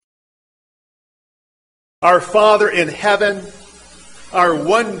Our Father in heaven, our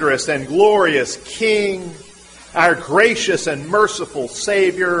wondrous and glorious King, our gracious and merciful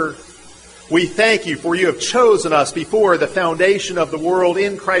Savior, we thank you for you have chosen us before the foundation of the world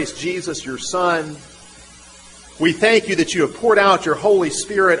in Christ Jesus, your Son. We thank you that you have poured out your Holy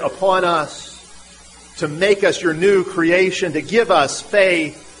Spirit upon us to make us your new creation, to give us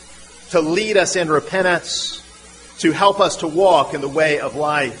faith, to lead us in repentance, to help us to walk in the way of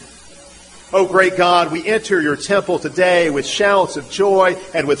life. O great God, we enter your temple today with shouts of joy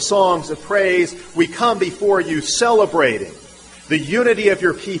and with songs of praise. We come before you celebrating the unity of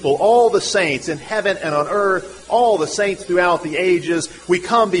your people, all the saints in heaven and on earth, all the saints throughout the ages. We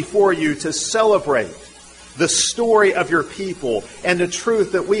come before you to celebrate the story of your people and the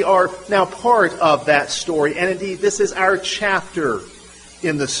truth that we are now part of that story. And indeed, this is our chapter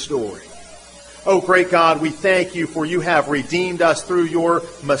in the story. Oh, great God, we thank you for you have redeemed us through your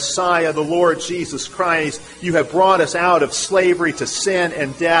Messiah, the Lord Jesus Christ. You have brought us out of slavery to sin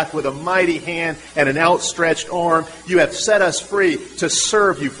and death with a mighty hand and an outstretched arm. You have set us free to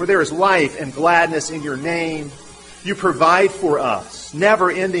serve you, for there is life and gladness in your name. You provide for us.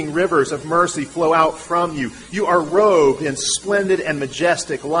 Never-ending rivers of mercy flow out from you. You are robed in splendid and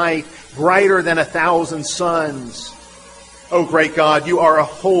majestic light, brighter than 1,000 suns. Oh, great God, you are a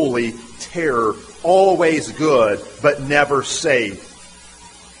holy terror, always good, but never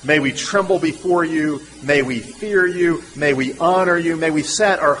safe. May we tremble before you. May we fear you. May we honor you. May we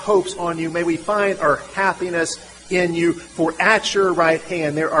set our hopes on you. May we find our happiness in you. For at your right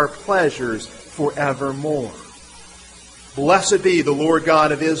hand there are pleasures forevermore. Blessed be the Lord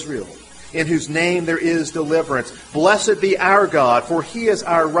God of Israel, in whose name there is deliverance. Blessed be our God, for he is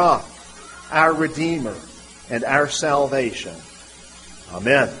our rock, our Redeemer, and our salvation.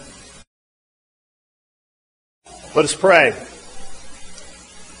 Amen. Let us pray.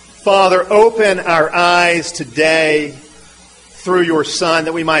 Father, open our eyes today through your Son,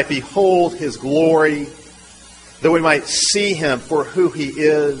 that we might behold his glory, that we might see him for who he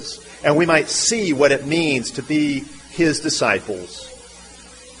is, and we might see what it means to be his disciples.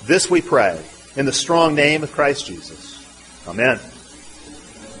 This we pray in the strong name of Christ Jesus. Amen.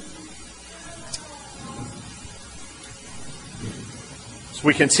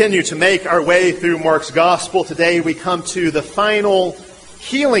 We continue to make our way through Mark's Gospel. Today we come to the final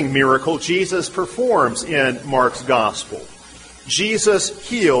healing miracle Jesus performs in Mark's Gospel. Jesus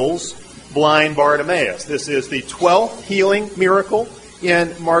heals blind Bartimaeus. This is the 12th healing miracle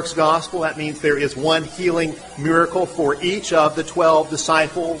in Mark's Gospel. That means there is one healing miracle for each of the 12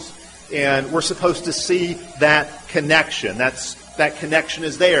 disciples. And we're supposed to see that connection. That connection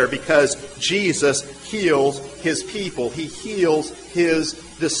is there because Jesus heals his people. He heals his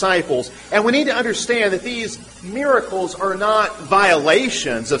disciples. And we need to understand that these miracles are not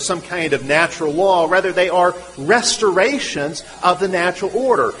violations of some kind of natural law. Rather, they are restorations of the natural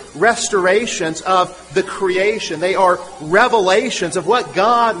order, restorations of the creation. They are revelations of what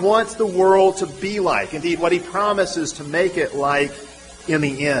God wants the world to be like. Indeed, what he promises to make it like in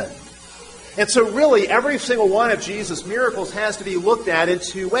the end. And so really, every single one of Jesus' miracles has to be looked at in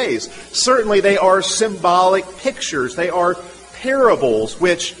two ways. Certainly, they are symbolic pictures. They are parables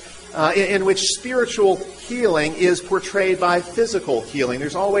in which spiritual healing is portrayed by physical healing.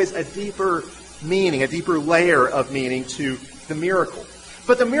 There's always a deeper meaning, a deeper layer of meaning to the miracle.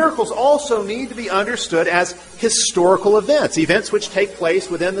 But the miracles also need to be understood as historical events which take place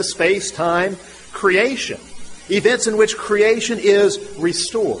within the space-time creation, events in which creation is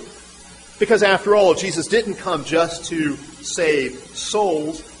restored. Because after all, Jesus didn't come just to save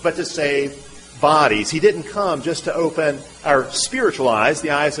souls, but to save bodies. He didn't come just to open our spiritual eyes, the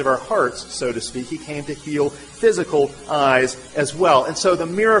eyes of our hearts, so to speak. He came to heal physical eyes as well. And so the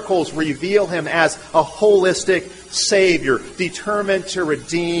miracles reveal him as a holistic Savior, determined to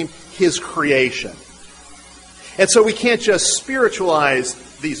redeem his creation. And so we can't just spiritualize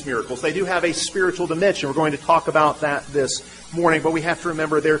these miracles. They do have a spiritual dimension. We're going to talk about that this morning, but we have to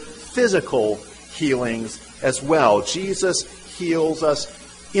remember they're physical healings as well. Jesus heals us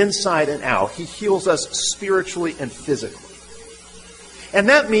inside and out. He heals us spiritually and physically. And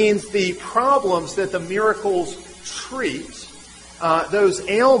that means the problems that the miracles treat, those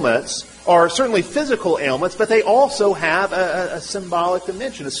ailments, are certainly physical ailments, but they also have a symbolic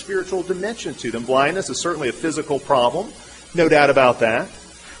dimension, a spiritual dimension to them. Blindness is certainly a physical problem, no doubt about that.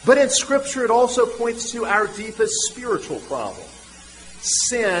 But in Scripture, it also points to our deepest spiritual problem.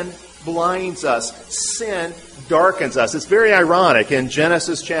 Sin blinds us. Sin darkens us. It's very ironic in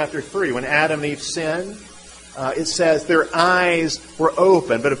Genesis chapter 3, when Adam and Eve sinned, it says their eyes were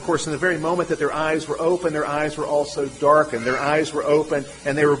open. But of course, in the very moment that their eyes were open, their eyes were also darkened. Their eyes were open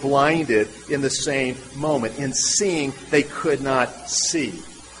and they were blinded in the same moment. In seeing, they could not see.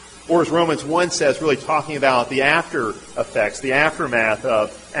 Or as Romans 1 says, really talking about the after effects, the aftermath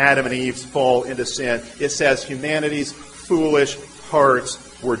of Adam and Eve's fall into sin, it says humanity's foolish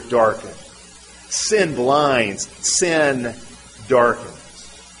hearts were darkened. Sin blinds, sin darkens.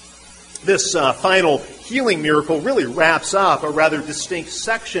 This final healing miracle really wraps up a rather distinct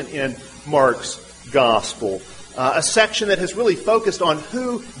section in Mark's gospel. A section that has really focused on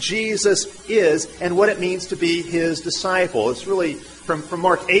who Jesus is and what it means to be his disciple. It's really, from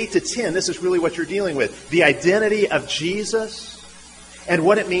Mark 8 to 10, this is really what you're dealing with. The identity of Jesus and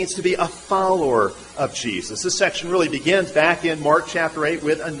what it means to be a follower of Jesus. This section really begins back in Mark chapter 8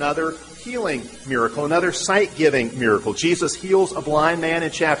 with another healing miracle, another sight-giving miracle. Jesus heals a blind man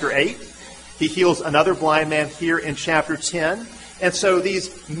in chapter 8. He heals another blind man here in chapter 10. And so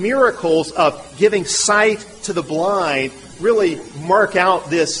these miracles of giving sight to the blind really mark out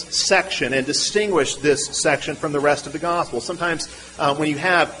this section and distinguish this section from the rest of the gospel. Sometimes when you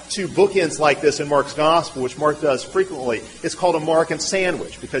have two bookends like this in Mark's gospel, which Mark does frequently, it's called a Markan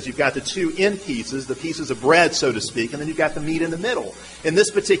sandwich because you've got the two end pieces, the pieces of bread, so to speak, and then you've got the meat in the middle. In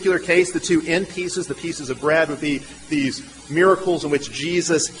this particular case, the two end pieces, the pieces of bread, would be these miracles in which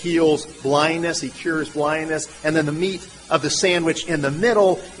Jesus heals blindness, he cures blindness, and then the meat of the sandwich in the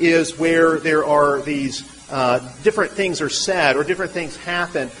middle is where there are these different things are said or different things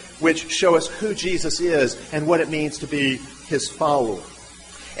happen which show us who Jesus is and what it means to be his follower.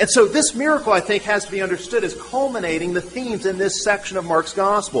 And so this miracle, I think, has to be understood as culminating the themes in this section of Mark's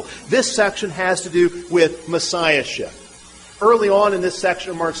gospel. This section has to do with Messiahship. Early on in this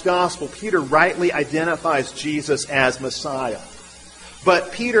section of Mark's gospel, Peter rightly identifies Jesus as Messiah.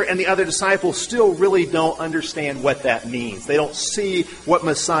 But Peter and the other disciples still really don't understand what that means. They don't see what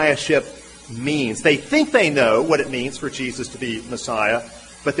Messiahship means. They think they know what it means for Jesus to be Messiah,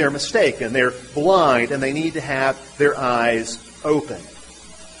 but they're mistaken. They're blind, and they need to have their eyes open.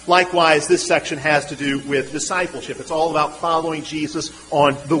 Likewise, this section has to do with discipleship. It's all about following Jesus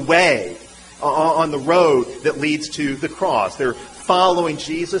on the way, on the road that leads to the cross. They're following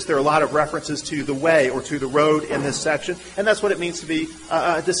Jesus. There are a lot of references to the way or to the road in this section, and that's what it means to be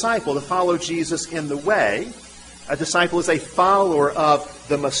a disciple, to follow Jesus in the way. A disciple is a follower of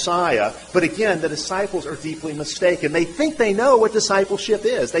the Messiah. But again, the disciples are deeply mistaken. They think they know what discipleship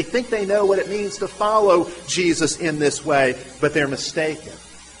is. They think they know what it means to follow Jesus in this way, but they're mistaken.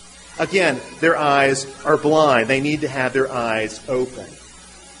 Again, their eyes are blind. They need to have their eyes open.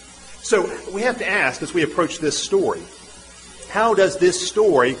 So we have to ask as we approach this story, how does this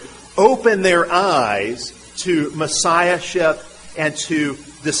story open their eyes to Messiahship and to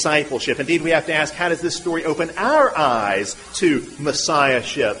discipleship? Indeed, we have to ask, how does this story open our eyes to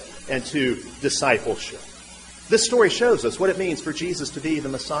Messiahship and to discipleship? This story shows us what it means for Jesus to be the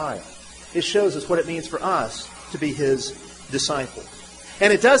Messiah. It shows us what it means for us to be his disciples.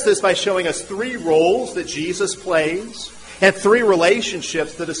 And it does this by showing us three roles that Jesus plays and three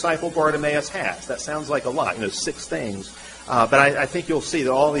relationships the disciple Bartimaeus has. That sounds like a lot, 6 things. But I think you'll see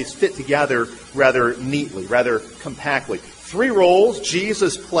that all these fit together rather neatly, rather compactly. 3 roles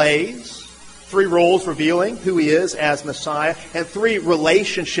Jesus plays, 3 roles revealing who he is as Messiah, and 3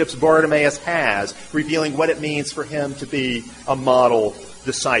 relationships Bartimaeus has, revealing what it means for him to be a model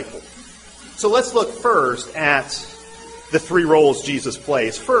disciple. So let's look first at the 3 roles Jesus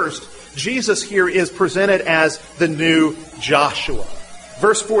plays. First, Jesus here is presented as the new Joshua.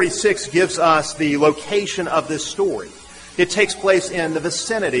 Verse 46 gives us the location of this story. It takes place in the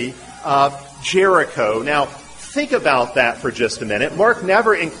vicinity of Jericho. Now, think about that for just a minute. Mark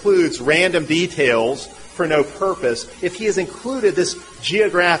never includes random details for no purpose. If he has included this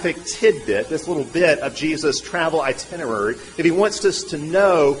geographic tidbit, this little bit of Jesus' travel itinerary, if he wants us to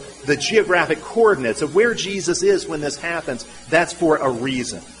know the geographic coordinates of where Jesus is when this happens, that's for a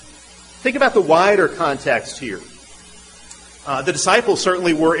reason. Think about the wider context here. The disciples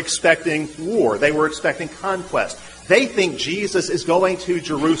certainly were expecting war. They were expecting conquest. They think Jesus is going to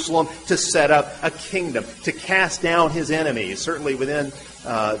Jerusalem to set up a kingdom, to cast down his enemies. Certainly within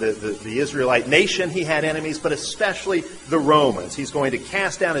the Israelite nation he had enemies, but especially the Romans. He's going to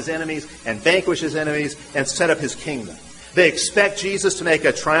cast down his enemies and vanquish his enemies and set up his kingdom. They expect Jesus to make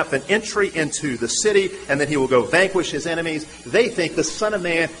a triumphant entry into the city, and then he will go vanquish his enemies. They think the Son of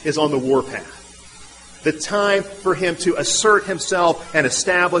Man is on the warpath. The time for him to assert himself and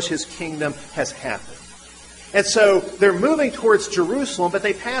establish his kingdom has happened. And so they're moving towards Jerusalem, but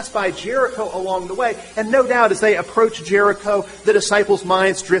they pass by Jericho along the way. And no doubt as they approach Jericho, the disciples'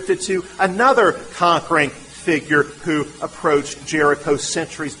 minds drifted to another conquering, figure who approached Jericho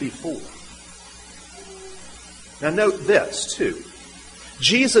centuries before. Now note this, too.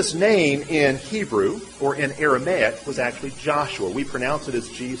 Jesus' name in Hebrew, or in Aramaic, was actually Joshua. We pronounce it as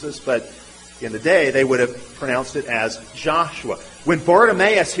Jesus, but in the day they would have pronounced it as Joshua. When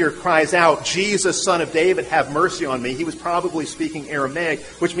Bartimaeus here cries out, "Jesus, Son of David, have mercy on me," he was probably speaking Aramaic,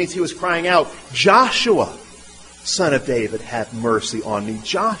 which means he was crying out, "Joshua, Son of David, have mercy on me.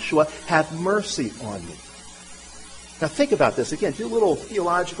 Joshua, have mercy on me." Now think about this. Again, do a little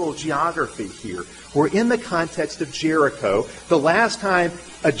theological geography here. We're in the context of Jericho. The last time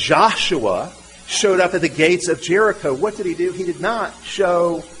a Joshua showed up at the gates of Jericho, what did he do? He did not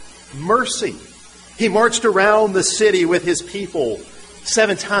show mercy. He marched around the city with his people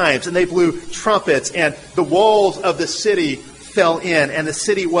 7 times, and they blew trumpets, and the walls of the city fell in, and the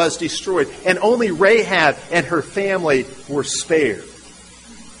city was destroyed. And only Rahab and her family were spared.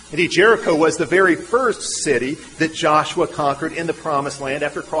 Indeed, Jericho was the very first city that Joshua conquered in the Promised Land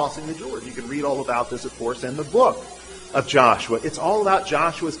after crossing the Jordan. You can read all about this, of course, in the book of Joshua. It's all about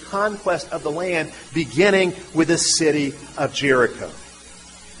Joshua's conquest of the land, beginning with the city of Jericho.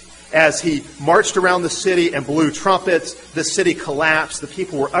 As he marched around the city and blew trumpets, the city collapsed. The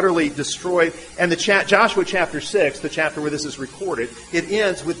people were utterly destroyed. And Joshua chapter 6, the chapter where this is recorded, it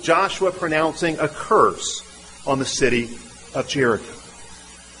ends with Joshua pronouncing a curse on the city of Jericho.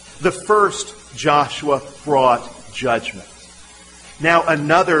 The first Joshua brought judgment. Now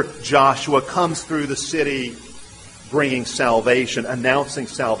another Joshua comes through the city bringing salvation, announcing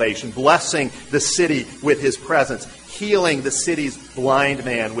salvation, blessing the city with his presence, healing the city's blind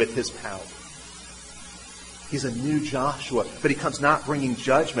man with his power. He's a new Joshua, but he comes not bringing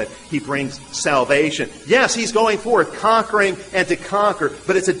judgment. He brings salvation. Yes, he's going forth, conquering and to conquer,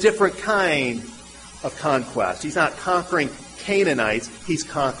 but it's a different kind of conquest. He's not conquering Canaanites, he's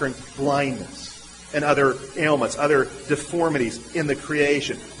conquering blindness and other ailments, other deformities in the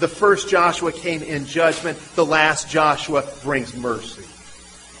creation. The first Joshua came in judgment. The last Joshua brings mercy.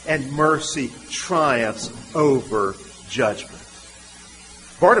 And mercy triumphs over judgment.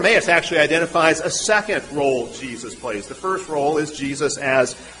 Bartimaeus actually identifies a second role Jesus plays. The first role is Jesus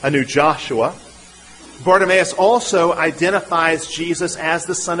as a new Joshua. Bartimaeus also identifies Jesus as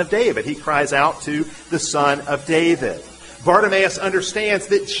the Son of David. He cries out to the Son of David. Bartimaeus understands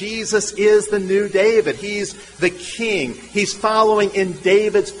that Jesus is the new David. He's the king. He's following in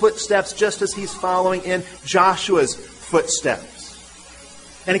David's footsteps just as he's following in Joshua's footsteps.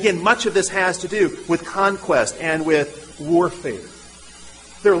 And again, much of this has to do with conquest and with warfare.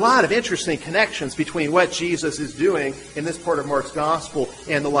 There are a lot of interesting connections between what Jesus is doing in this part of Mark's gospel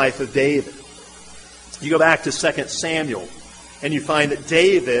and the life of David. You go back to 2 Samuel, and you find that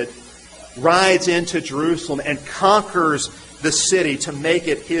David rides into Jerusalem and conquers the city to make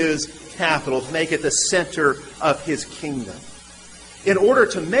it his capital, to make it the center of his kingdom. In order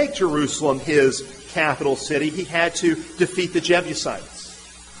to make Jerusalem his capital city, he had to defeat the Jebusites.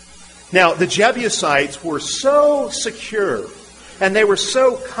 Now, the Jebusites were so secure and they were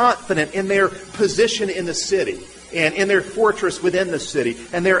so confident in their position in the city and in their fortress within the city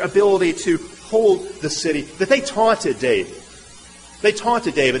and their ability to hold the city that they taunted David. They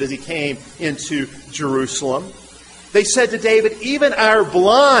taunted David as he came into Jerusalem. They said to David, "Even our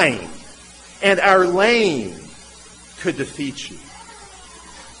blind and our lame could defeat you."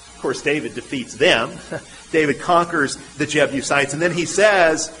 Of course, David defeats them. David conquers the Jebusites. And then he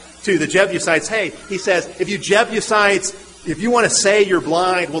says to the Jebusites, he says, if you Jebusites, if you want to say you're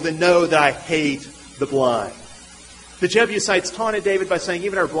blind, well then know that I hate the blind. The Jebusites taunted David by saying,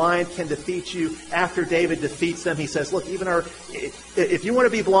 even our blind can defeat you. After David defeats them, he says, look, if you want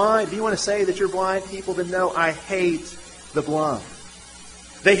to be blind, if you want to say that you're blind people, then know I hate the blind.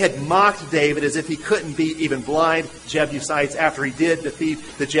 They had mocked David as if he couldn't beat even blind Jebusites. After he did defeat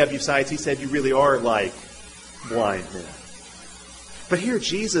the Jebusites, he said, you really are like blind men. But here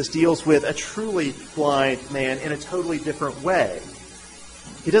Jesus deals with a truly blind man in a totally different way.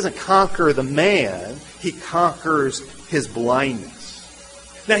 He doesn't conquer the man, he conquers his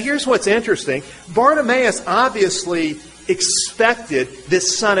blindness. Now here's what's interesting. Bartimaeus obviously expected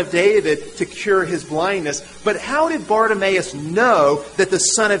this Son of David to cure his blindness, but how did Bartimaeus know that the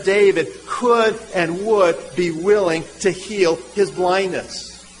Son of David could and would be willing to heal his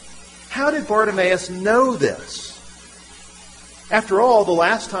blindness? How did Bartimaeus know this? After all, the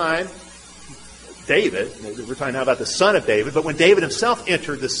last time David, we're talking now about the Son of David, but when David himself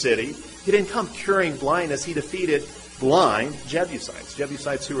entered the city, he didn't come curing blindness. He defeated blind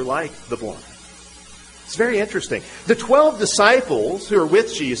Jebusites who were like the blind. It's very interesting. The 12 disciples who are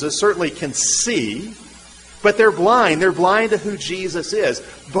with Jesus certainly can see But they're blind. They're blind to who Jesus is.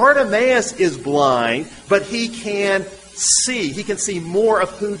 Bartimaeus is blind, but he can see. He can see more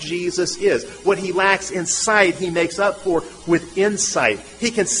of who Jesus is. What he lacks in sight, he makes up for with insight. He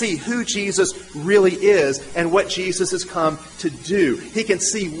can see who Jesus really is and what Jesus has come to do. He can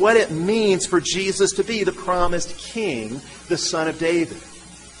see what it means for Jesus to be the promised king, the Son of David.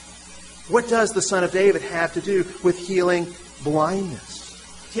 What does the Son of David have to do with healing blindness?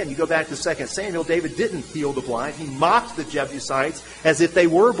 Again, you go back to 2 Samuel, David didn't heal the blind. He mocked the Jebusites as if they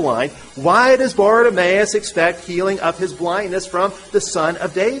were blind. Why does Bartimaeus expect healing of his blindness from the Son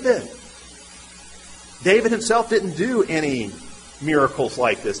of David? David himself didn't do any miracles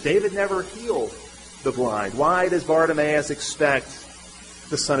like this. David never healed the blind. Why does Bartimaeus expect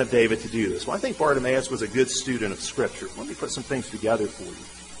the Son of David to do this? Well, I think Bartimaeus was a good student of Scripture. Let me put some things together for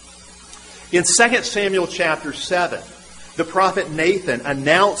you. In 2 Samuel chapter 7, the prophet Nathan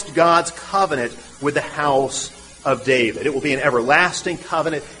announced God's covenant with the house of David. It will be an everlasting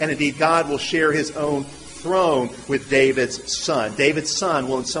covenant, and indeed God will share his own throne with David's son. David's son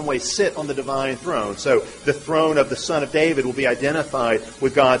will in some way sit on the divine throne. So the throne of the son of David will be identified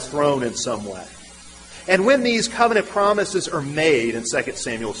with God's throne in some way. And when these covenant promises are made in 2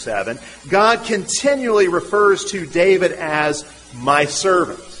 Samuel 7, God continually refers to David as my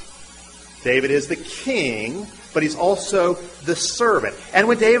servant. David is the king, but he's also the servant. And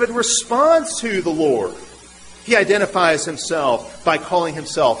when David responds to the Lord, he identifies himself by calling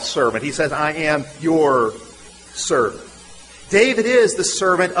himself servant. He says, I am your servant. David is the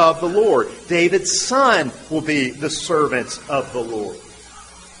servant of the Lord. David's son will be the servant of the Lord.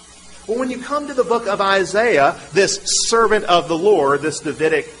 Well, when you come to the book of Isaiah, this servant of the Lord, this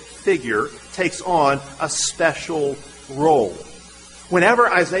Davidic figure, takes on a special role.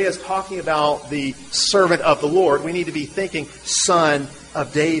 Whenever Isaiah is talking about the servant of the Lord, we need to be thinking son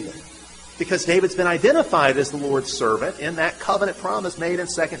of David. Because David's been identified as the Lord's servant in that covenant promise made in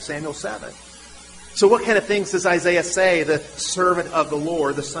 2 Samuel 7. So what kind of things does Isaiah say the servant of the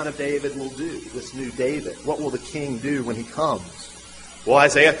Lord, the son of David, will do? This new David. What will the king do when he comes? Well,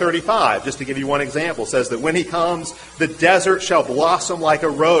 Isaiah 35, just to give you one example, says that when he comes, the desert shall blossom like a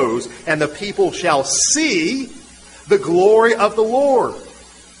rose, and the people shall see the glory of the Lord.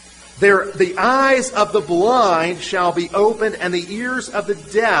 The eyes of the blind shall be opened, and the ears of the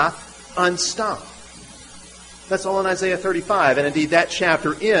deaf unstopped. That's all in Isaiah 35. And indeed, that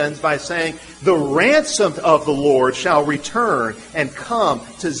chapter ends by saying, the ransomed of the Lord shall return and come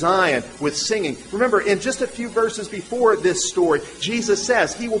to Zion with singing. Remember, in just a few verses before this story, Jesus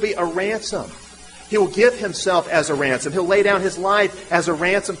says he will be a ransom. He will give himself as a ransom. He'll lay down his life as a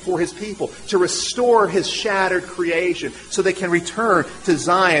ransom for his people to restore his shattered creation so they can return to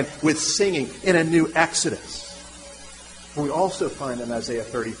Zion with singing in a new Exodus. We also find in Isaiah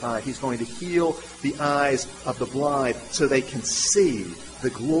 35, he's going to heal the eyes of the blind so they can see the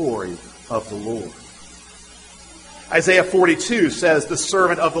glory of the Lord. Isaiah 42 says the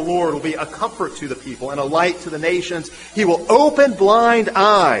servant of the Lord will be a comfort to the people and a light to the nations. He will open blind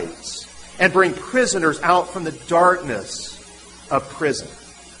eyes and bring prisoners out from the darkness of prison.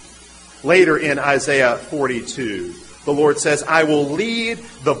 Later in Isaiah 42, the Lord says, I will lead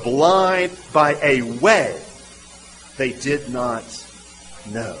the blind by a way they did not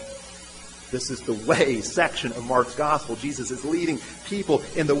know. This is the way section of Mark's gospel. Jesus is leading people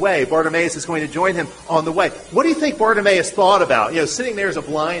in the way. Bartimaeus is going to join him on the way. What do you think Bartimaeus thought about? Sitting there as a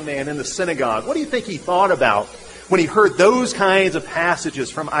blind man in the synagogue. What do you think he thought about when he heard those kinds of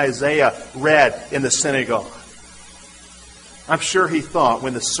passages from Isaiah read in the synagogue? I'm sure he thought,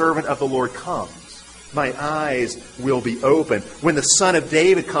 when the servant of the Lord comes, my eyes will be open. When the Son of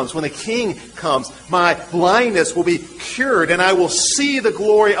David comes, when the King comes, my blindness will be cured, and I will see the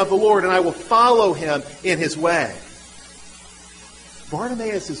glory of the Lord, and I will follow him in his way.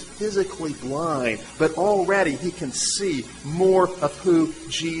 Bartimaeus is physically blind, but already he can see more of who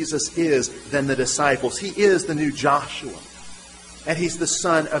Jesus is than the disciples. He is the new Joshua. And he's the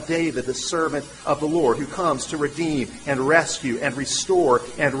son of David, the servant of the Lord, who comes to redeem and rescue and restore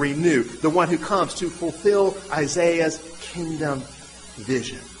and renew. The one who comes to fulfill Isaiah's kingdom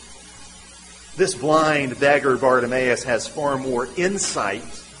vision. This blind beggar Bartimaeus has far more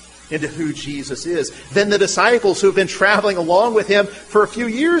insight into who Jesus is than the disciples who have been traveling along with him for a few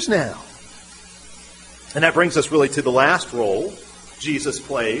years now. And that brings us really to the last role Jesus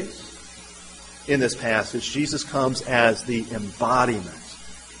plays in this passage. Jesus comes as the embodiment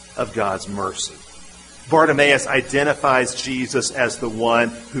of God's mercy. Bartimaeus identifies Jesus as the one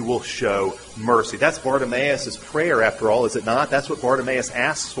who will show mercy. That's Bartimaeus' prayer, after all, is it not? That's what Bartimaeus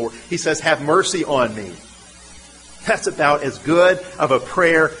asks for. He says, have mercy on me. That's about as good of a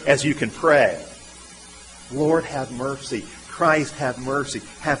prayer as you can pray. Lord, have mercy. Christ, have mercy.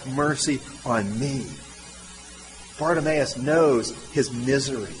 Have mercy on me. Bartimaeus knows his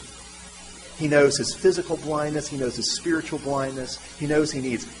misery. He knows his physical blindness. He knows his spiritual blindness. He knows he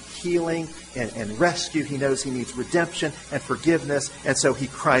needs healing and rescue. He knows he needs redemption and forgiveness. And so he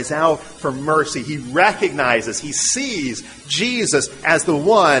cries out for mercy. He recognizes, he sees Jesus as the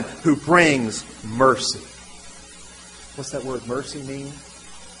one who brings mercy. What's that word mercy mean?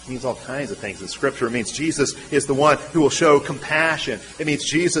 It means all kinds of things in Scripture. It means Jesus is the one who will show compassion. It means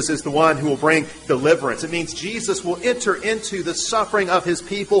Jesus is the one who will bring deliverance. It means Jesus will enter into the suffering of his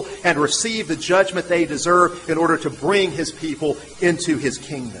people and receive the judgment they deserve in order to bring his people into his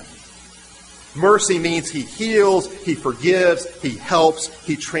kingdom. Mercy means he heals, he forgives, he helps,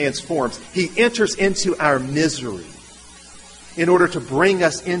 he transforms. He enters into our misery in order to bring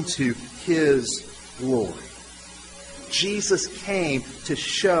us into his glory. Jesus came to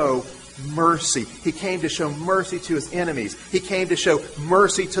show mercy. He came to show mercy to his enemies. He came to show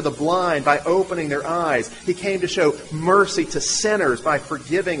mercy to the blind by opening their eyes. He came to show mercy to sinners by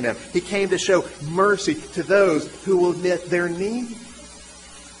forgiving them. He came to show mercy to those who will admit their need.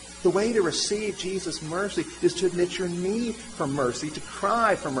 The way to receive Jesus' mercy is to admit your need for mercy, to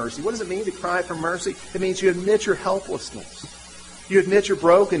cry for mercy. What does it mean to cry for mercy? It means you admit your helplessness. You admit your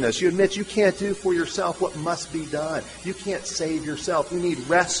brokenness. You admit you can't do for yourself what must be done. You can't save yourself. You need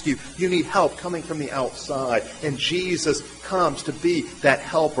rescue. You need help coming from the outside. And Jesus comes to be that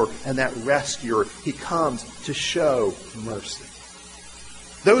helper and that rescuer. He comes to show mercy.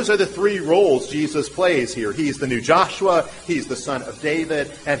 Those are the three roles Jesus plays here. He's the new Joshua, he's the son of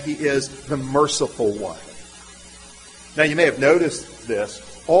David, and he is the merciful one. Now you may have noticed this.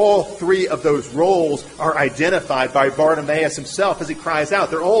 All three of those roles are identified by Bartimaeus himself as he cries out.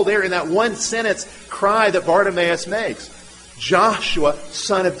 They're all there in that one sentence cry that Bartimaeus makes. Joshua,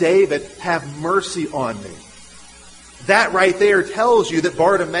 son of David, have mercy on me. That right there tells you that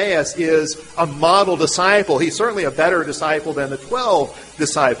Bartimaeus is a model disciple. He's certainly a better disciple than the 12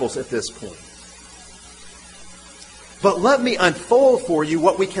 disciples at this point. But let me unfold for you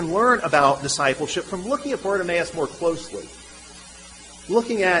what we can learn about discipleship from looking at Bartimaeus more closely.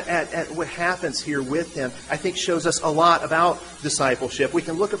 Looking at what happens here with him, I think shows us a lot about discipleship. We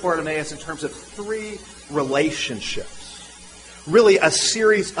can look at Bartimaeus in terms of three relationships. Really a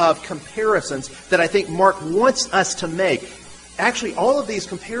series of comparisons that I think Mark wants us to make. Actually, all of these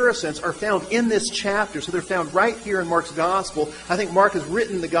comparisons are found in this chapter, so they're found right here in Mark's Gospel. I think Mark has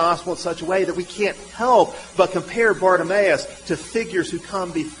written the Gospel in such a way that we can't help but compare Bartimaeus to figures who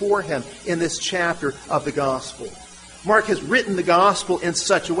come before him in this chapter of the Gospel. Mark has written the Gospel in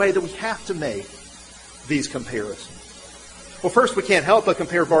such a way that we have to make these comparisons. Well, first, we can't help but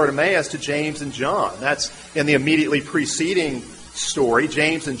compare Bartimaeus to James and John. That's in the immediately preceding story.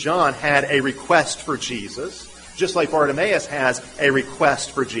 James and John had a request for Jesus, just like Bartimaeus has a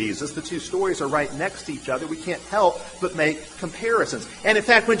request for Jesus. The two stories are right next to each other. We can't help but make comparisons. And in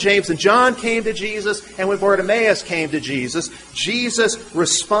fact, when James and John came to Jesus and when Bartimaeus came to Jesus, Jesus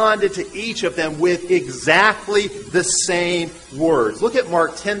responded to each of them with exactly the same words. Look at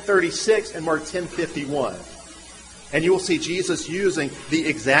Mark 10:36 and Mark 10:51. And you will see Jesus using the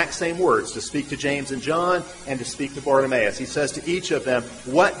exact same words to speak to James and John and to speak to Bartimaeus. He says to each of them,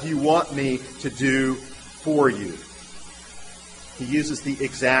 "What do you want me to do for you?" He uses the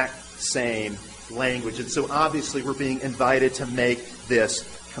exact same language. And so obviously we're being invited to make this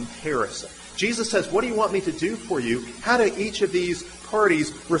comparison. Jesus says, "What do you want me to do for you?" How do each of these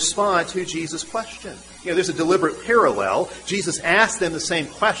parties respond to Jesus' question? There's a deliberate parallel. Jesus asked them the same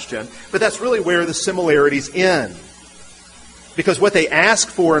question, but that's really where the similarities end. Because what they ask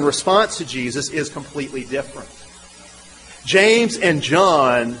for in response to Jesus is completely different. James and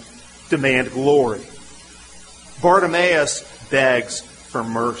John demand glory. Bartimaeus begs for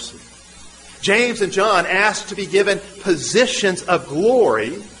mercy. James and John ask to be given positions of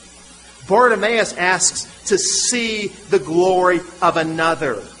glory. Bartimaeus asks to see the glory of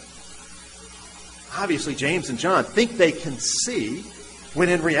another. Obviously, James and John think they can see when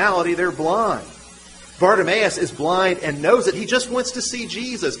in reality they're blind. Bartimaeus is blind and knows it. He just wants to see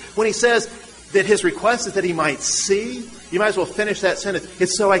Jesus. When he says that his request is that he might see, you might as well finish that sentence.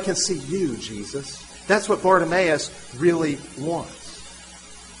 It's so I can see you, Jesus. That's what Bartimaeus really wants.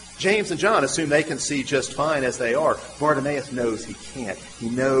 James and John assume they can see just fine as they are. Bartimaeus knows he can't. He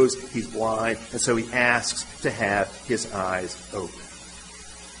knows he's blind, and so he asks to have his eyes open.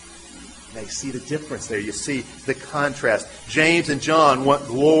 Now you see the difference there. You see the contrast. James and John want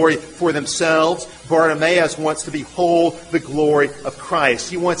glory for themselves. Bartimaeus wants to behold the glory of Christ.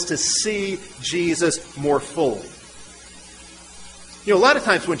 He wants to see Jesus more fully. A lot of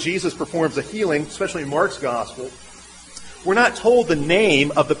times when Jesus performs a healing, especially in Mark's gospel, we're not told the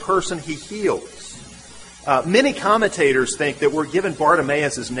name of the person he heals. Many commentators think that we're given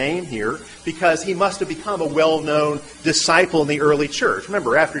Bartimaeus' name here because he must have become a well-known disciple in the early church.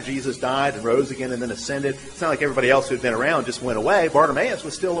 Remember, after Jesus died and rose again and then ascended, it's not like everybody else who had been around just went away. Bartimaeus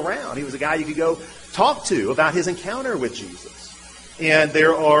was still around. He was a guy you could go talk to about his encounter with Jesus. And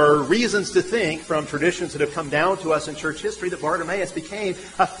there are reasons to think from traditions that have come down to us in church history that Bartimaeus became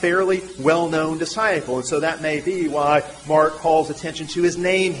a fairly well-known disciple. And so that may be why Mark calls attention to his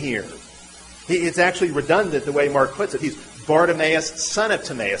name here. It's actually redundant the way Mark puts it. He's Bartimaeus, son of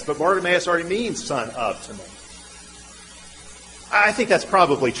Timaeus. But Bartimaeus already means son of Timaeus. I think that's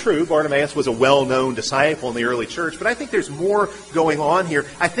probably true. Bartimaeus was a well-known disciple in the early church. But I think there's more going on here.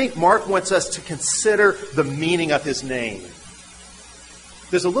 I think Mark wants us to consider the meaning of his name.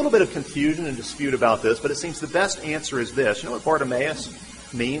 There's a little bit of confusion and dispute about this, but it seems the best answer is this. You know what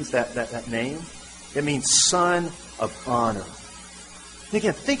Bartimaeus means, that name? It means son of honor. And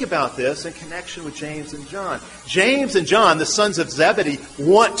again, think about this in connection with James and John. James and John, the sons of Zebedee,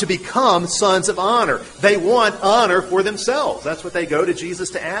 want to become sons of honor. They want honor for themselves. That's what they go to Jesus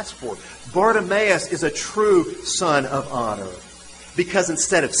to ask for. Bartimaeus is a true son of honor because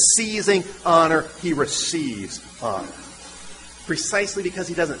instead of seizing honor, he receives honor. Precisely because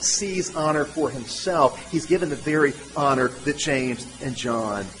he doesn't seize honor for himself, he's given the very honor that James and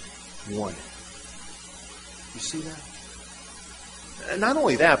John wanted. You see that? Not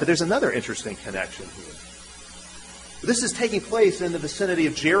only that, but there's another interesting connection here. This is taking place in the vicinity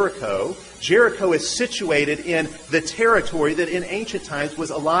of Jericho. Jericho is situated in the territory that in ancient times was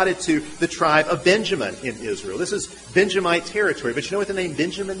allotted to the tribe of Benjamin in Israel. This is Benjamite territory. But you know what the name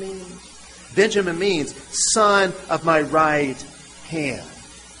Benjamin means? Benjamin means son of my right hand.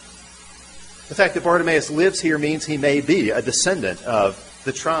 The fact that Bartimaeus lives here means he may be a descendant of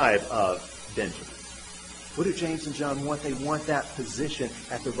the tribe of Benjamin. What do James and John want? They want that position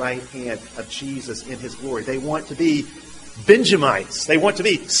at the right hand of Jesus in his glory. They want to be Benjamites. They want to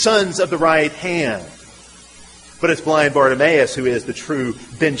be sons of the right hand. But it's blind Bartimaeus who is the true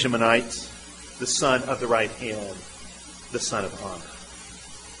Benjaminites, the son of the right hand, the son of honor.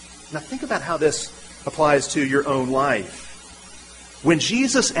 Now think about how this applies to your own life. When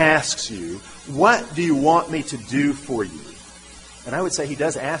Jesus asks you, what do you want me to do for you? And I would say he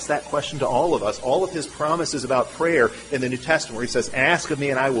does ask that question to all of us. All of his promises about prayer in the New Testament where he says, ask of me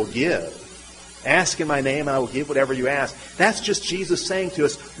and I will give. Ask in my name and I will give whatever you ask. That's just Jesus saying to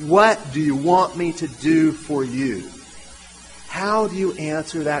us, what do you want me to do for you? How do you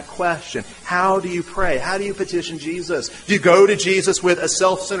answer that question? How do you pray? How do you petition Jesus? Do you go to Jesus with a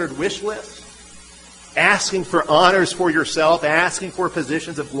self-centered wish list? Asking for honors for yourself? Asking for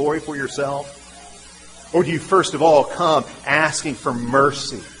positions of glory for yourself? Or do you first of all come asking for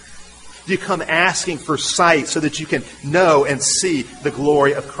mercy? Do you come asking for sight so that you can know and see the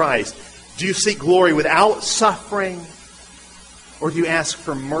glory of Christ? Do you seek glory without suffering? Or do you ask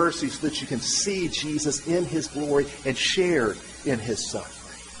for mercy so that you can see Jesus in his glory and share in his suffering?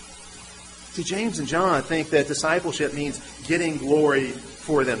 See, James and John think that discipleship means getting glory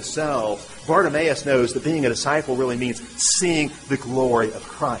for themselves. Bartimaeus knows that being a disciple really means seeing the glory of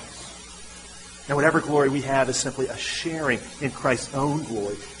Christ. And whatever glory we have is simply a sharing in Christ's own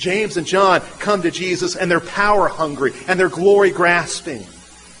glory. James and John come to Jesus and they're power hungry and they're glory grasping.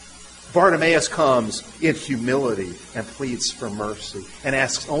 Bartimaeus comes in humility and pleads for mercy and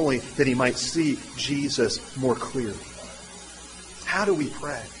asks only that he might see Jesus more clearly. How do we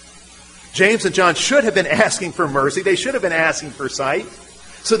pray? James and John should have been asking for mercy. They should have been asking for sight,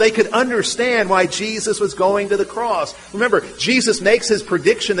 so they could understand why Jesus was going to the cross. Remember, Jesus makes his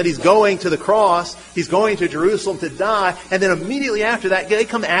prediction that he's going to the cross. He's going to Jerusalem to die. And then immediately after that, they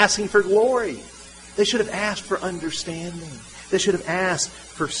come asking for glory. They should have asked for understanding. They should have asked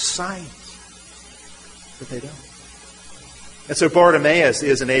for sight. But they don't. And so Bartimaeus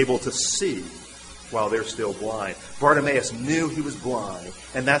isn't able to see while they're still blind. Bartimaeus knew he was blind,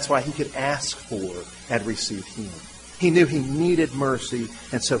 and that's why he could ask for and receive healing. He knew he needed mercy,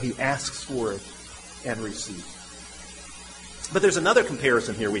 and so he asks for it and receives it. But there's another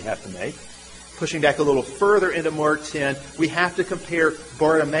comparison here we have to make. Pushing back a little further into Mark 10, we have to compare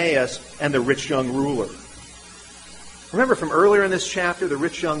Bartimaeus and the rich young ruler. Remember from earlier in this chapter, the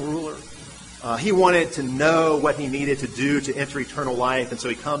rich young ruler? He wanted to know what he needed to do to enter eternal life, and so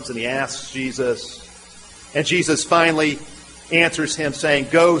he comes and he asks Jesus. And Jesus finally answers him saying,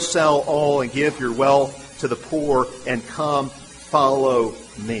 "Go sell all and give your wealth to the poor and come follow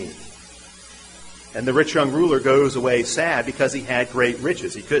me." And the rich young ruler goes away sad because he had great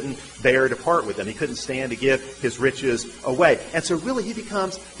riches. He couldn't bear to part with them. He couldn't stand to give his riches away. And so really he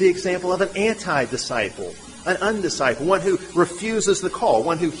becomes the example of an anti-disciple, an undisciple, one who refuses the call,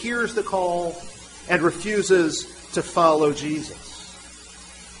 one who hears the call and refuses to follow Jesus.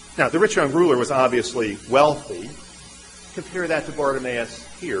 Now, the rich young ruler was obviously wealthy. Compare that to Bartimaeus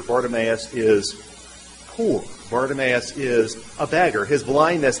here. Bartimaeus is poor. Bartimaeus is a beggar. His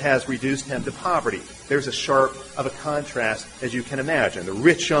blindness has reduced him to poverty. There's a sharp of a contrast, as you can imagine. The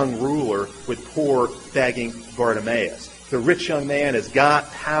rich young ruler with poor, begging Bartimaeus. The rich young man has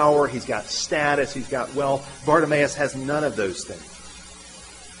got power, he's got status, he's got wealth. Bartimaeus has none of those things.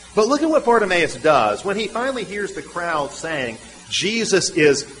 But look at what Bartimaeus does. When he finally hears the crowd saying, Jesus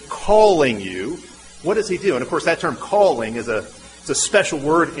is calling you, what does he do? And of course that term calling is it's a special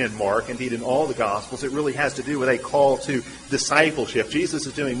word in Mark, indeed in all the Gospels. It really has to do with a call to discipleship. Jesus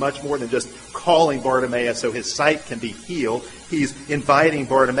is doing much more than just calling Bartimaeus so his sight can be healed. He's inviting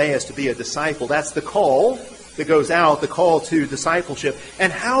Bartimaeus to be a disciple. That's the call that goes out, the call to discipleship.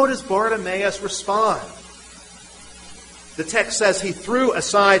 And how does Bartimaeus respond? The text says he threw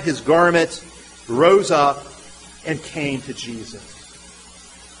aside his garment, rose up, and came to Jesus.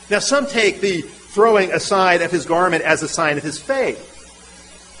 Now some take the throwing aside of his garment as a sign of his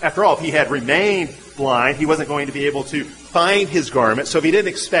faith. After all, if he had remained blind, he wasn't going to be able to find his garment. So if he didn't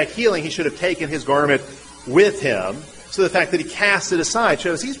expect healing, he should have taken his garment with him. So the fact that he cast it aside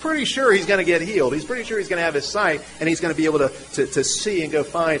shows he's pretty sure he's going to get healed. He's pretty sure he's going to have his sight, and he's going to be able to see and go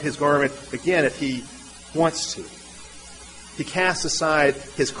find his garment again if he wants to. He casts aside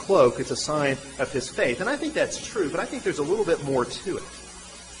his cloak. It's a sign of his faith. And I think that's true, but I think there's a little bit more to it.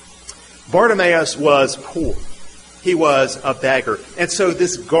 Bartimaeus was poor. He was a beggar. And so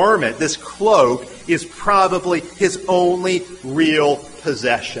this garment, this cloak, is probably his only real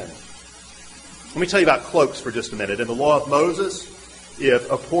possession. Let me tell you about cloaks for just a minute. In the law of Moses,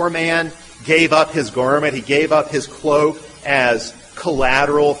 if a poor man gave up his garment, he gave up his cloak as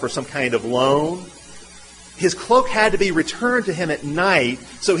collateral for some kind of loan, his cloak had to be returned to him at night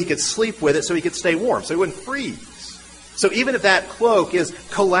so he could sleep with it, so he could stay warm, so he wouldn't freeze. So even if that cloak is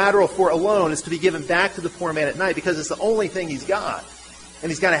collateral for a loan, it's to be given back to the poor man at night because it's the only thing he's got. And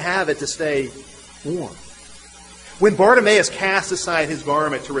he's got to have it to stay warm. When Bartimaeus casts aside his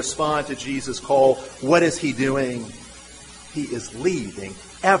garment to respond to Jesus' call, what is he doing? He is leaving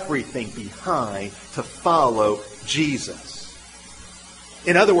everything behind to follow Jesus.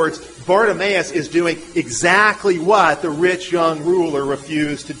 In other words, Bartimaeus is doing exactly what the rich young ruler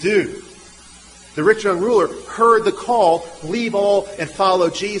refused to do. The rich young ruler heard the call, leave all and follow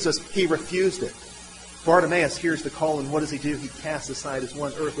Jesus. He refused it. Bartimaeus hears the call, and what does he do? He casts aside his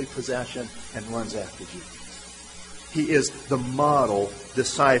one earthly possession and runs after Jesus. He is the model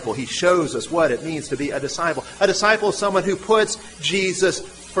disciple. He shows us what it means to be a disciple. A disciple is someone who puts Jesus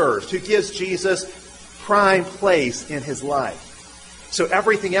first, who gives Jesus prime place in his life. So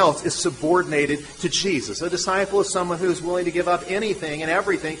everything else is subordinated to Jesus. A disciple is someone who is willing to give up anything and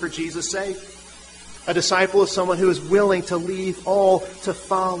everything for Jesus' sake. A disciple is someone who is willing to leave all to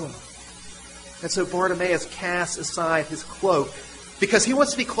follow. And so Bartimaeus casts aside his cloak because he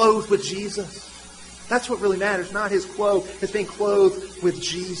wants to be clothed with Jesus. That's what really matters, not his cloak. It's being clothed with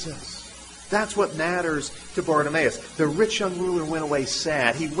Jesus. That's what matters to Bartimaeus. The rich young ruler went away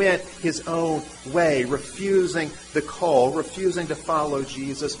sad. He went his own way, refusing the call, refusing to follow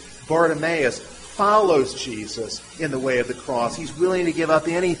Jesus. Bartimaeus follows Jesus in the way of the cross. He's willing to give up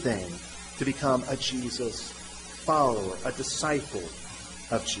anything to become a Jesus follower, a disciple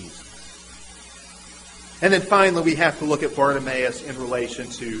of Jesus. And then finally, we have to look at Bartimaeus in relation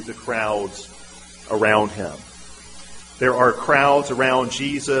to the crowds around him. There are crowds around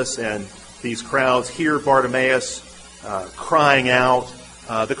Jesus, and these crowds hear Bartimaeus crying out.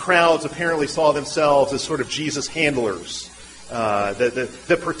 The crowds apparently saw themselves as sort of Jesus handlers,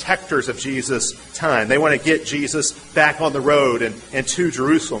 the protectors of Jesus' time. They want to get Jesus back on the road and to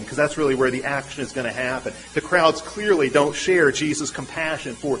Jerusalem, because that's really where the action is going to happen. The crowds clearly don't share Jesus'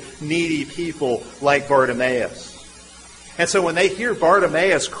 compassion for needy people like Bartimaeus. And so when they hear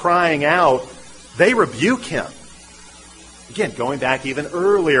Bartimaeus crying out, they rebuke him. Again, going back even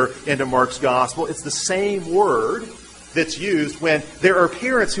earlier into Mark's gospel, it's the same word that's used when there are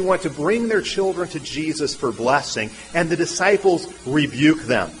parents who want to bring their children to Jesus for blessing, and the disciples rebuke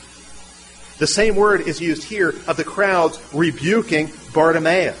them. The same word is used here of the crowds rebuking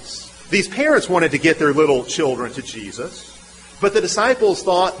Bartimaeus. These parents wanted to get their little children to Jesus, but the disciples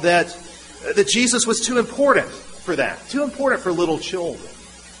thought that Jesus was too important for that, too important for little children.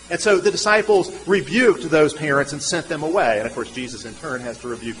 And so the disciples rebuked those parents and sent them away. And of course, Jesus in turn has to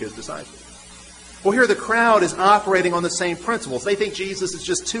rebuke his disciples. Well, here the crowd is operating on the same principles. They think Jesus is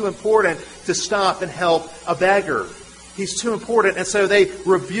just too important to stop and help a beggar. He's too important, and so they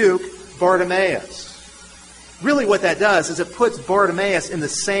rebuke Bartimaeus. Really what that does is it puts Bartimaeus in the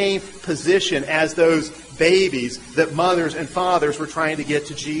same position as those babies that mothers and fathers were trying to get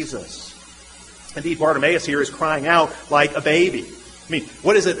to Jesus. Indeed, Bartimaeus here is crying out like a baby. I mean,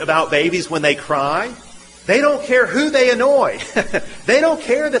 what is it about babies when they cry? They don't care who they annoy. They don't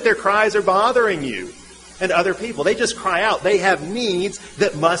care that their cries are bothering you and other people. They just cry out. They have needs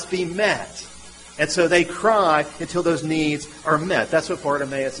that must be met. And so they cry until those needs are met. That's what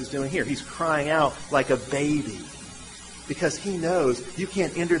Bartimaeus is doing here. He's crying out like a baby because he knows you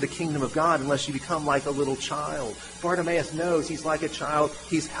can't enter the kingdom of God unless you become like a little child. Bartimaeus knows he's like a child.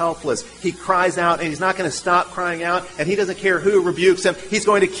 He's helpless. He cries out, and he's not going to stop crying out, and he doesn't care who rebukes him. He's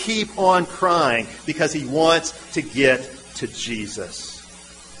going to keep on crying because he wants to get to Jesus.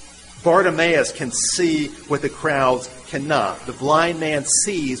 Bartimaeus can see what the crowds cannot. The blind man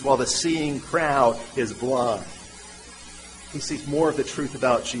sees while the seeing crowd is blind. He sees more of the truth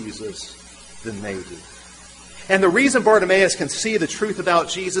about Jesus than they do. And the reason Bartimaeus can see the truth about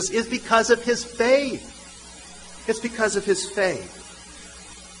Jesus is because of his faith. It's because of his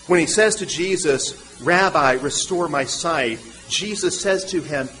faith. When he says to Jesus, "Rabbi, restore my sight," Jesus says to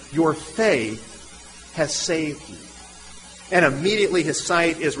him, "Your faith has saved you." And immediately his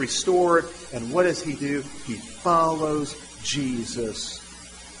sight is restored. And what does he do? He follows Jesus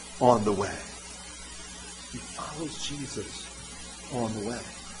on the way. He follows Jesus on the way.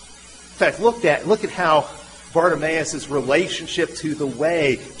 In fact, look at how Bartimaeus' relationship to the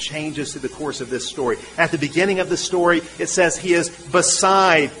way changes through the course of this story. At the beginning of the story, it says he is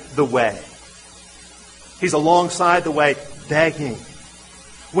beside the way. He's alongside the way, begging.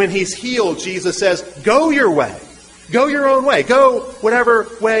 When he's healed, Jesus says, "Go your way. Go your own way. Go whatever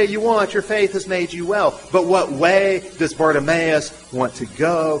way you want. Your faith has made you well." But what way does Bartimaeus want to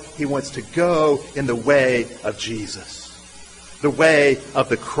go? He wants to go in the way of Jesus. The way of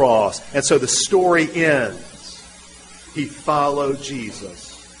the cross. And so the story ends. He followed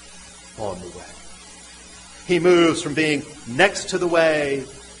Jesus on the way. He moves from being next to the way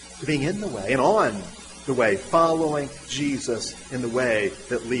to being in the way and on the way, following Jesus in the way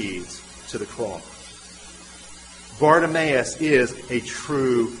that leads to the cross. Bartimaeus is a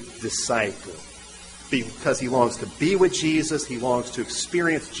true disciple because he longs to be with Jesus. He longs to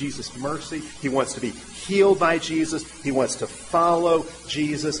experience Jesus' mercy. He wants to be healed by Jesus. He wants to follow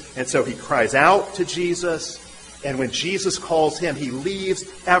Jesus. And so he cries out to Jesus. And when Jesus calls him, he leaves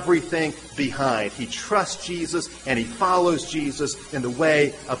everything behind. He trusts Jesus and he follows Jesus in the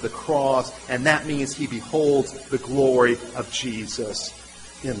way of the cross. And that means he beholds the glory of Jesus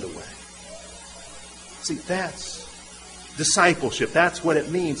in the way. See, that's discipleship. That's what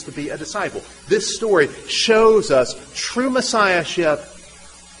it means to be a disciple. This story shows us true Messiahship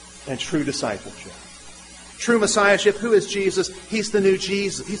and true discipleship. True Messiahship, who is Jesus? He's the new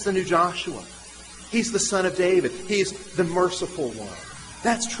Jesus. He's the new Joshua. He's the Son of David. He's the merciful one.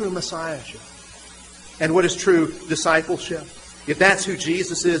 That's true Messiahship. And what is true discipleship? If that's who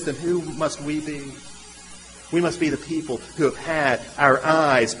Jesus is, then who must we be? We must be the people who have had our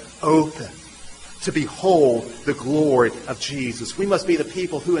eyes open to behold the glory of Jesus. We must be the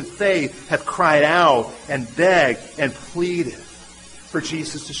people who in faith have cried out and begged and pleaded for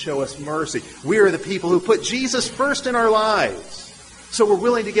Jesus to show us mercy. We are the people who put Jesus first in our lives. So we're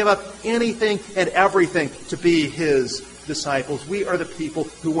willing to give up anything and everything to be his disciples. We are the people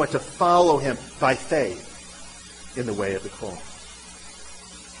who want to follow him by faith in the way of the cross.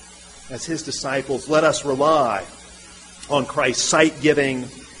 As his disciples, let us rely on Christ's sight-giving,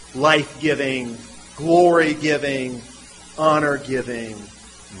 life-giving, glory-giving, honor-giving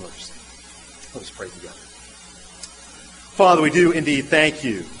mercy. Let us pray together. Father, we do indeed thank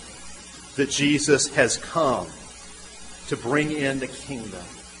you that Jesus has come to bring in the kingdom.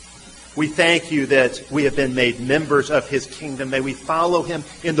 We thank you that we have been made members of his kingdom. May we follow him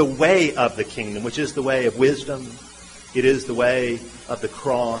in the way of the kingdom, which is the way of wisdom. It is the way of the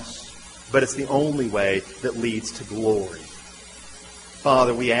cross, but it's the only way that leads to glory.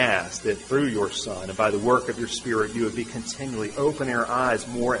 Father, we ask that through your Son and by the work of your Spirit, you would be continually opening our eyes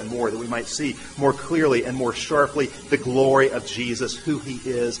more and more, that we might see more clearly and more sharply the glory of Jesus, who he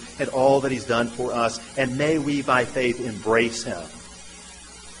is, and all that he's done for us. And may we, by faith, embrace him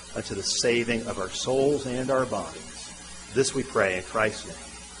unto the saving of our souls and our bodies. This we pray in Christ's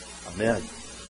name. Amen.